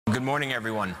Good morning,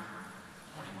 everyone.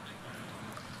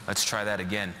 Let's try that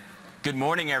again. Good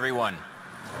morning, everyone.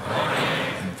 Good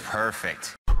morning.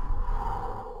 Perfect.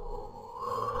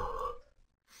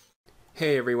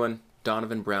 Hey everyone,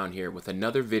 Donovan Brown here with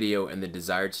another video in the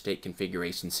Desired State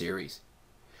Configuration series.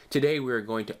 Today we are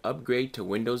going to upgrade to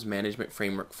Windows Management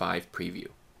Framework 5 Preview.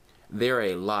 There are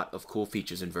a lot of cool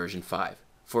features in version 5.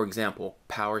 For example,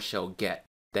 PowerShell Get,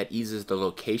 that eases the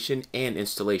location and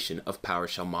installation of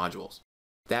PowerShell modules.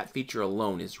 That feature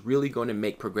alone is really going to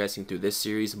make progressing through this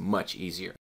series much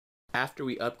easier. After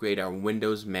we upgrade our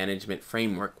Windows Management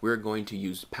Framework, we're going to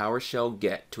use PowerShell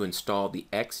Get to install the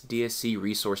XDSC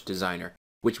Resource Designer,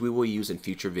 which we will use in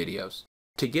future videos.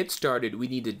 To get started, we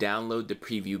need to download the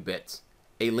preview bits.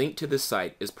 A link to the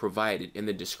site is provided in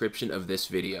the description of this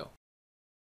video.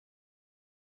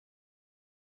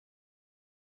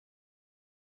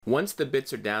 Once the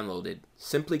bits are downloaded,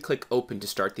 simply click Open to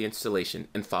start the installation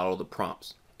and follow the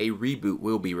prompts. A reboot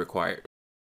will be required.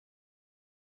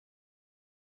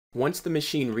 Once the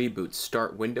machine reboots,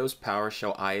 start Windows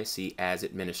PowerShell ISE as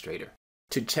administrator.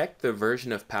 To check the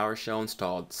version of PowerShell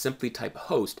installed, simply type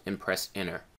host and press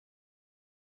enter.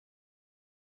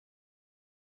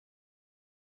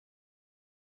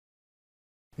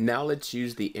 Now let's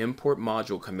use the import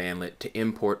module commandlet to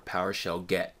import PowerShell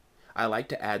Get. I like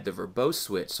to add the verbose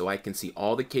switch so I can see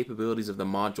all the capabilities of the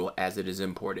module as it is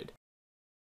imported.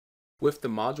 With the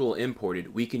module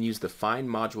imported, we can use the Find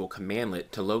Module commandlet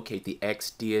to locate the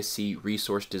XDSC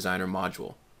Resource Designer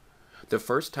module. The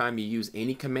first time you use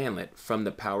any commandlet from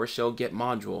the PowerShell Get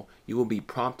module, you will be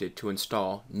prompted to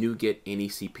install NuGet Any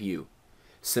CPU.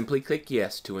 Simply click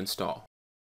Yes to install.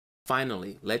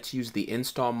 Finally, let's use the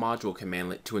Install Module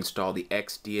commandlet to install the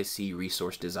XDSC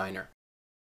Resource Designer.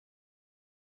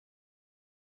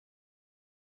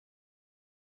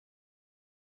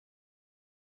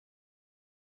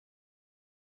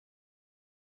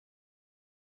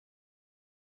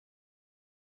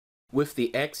 With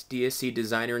the XDSC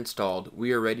Designer installed,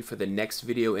 we are ready for the next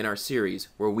video in our series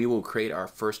where we will create our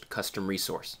first custom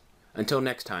resource. Until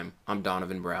next time, I'm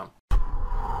Donovan Brown.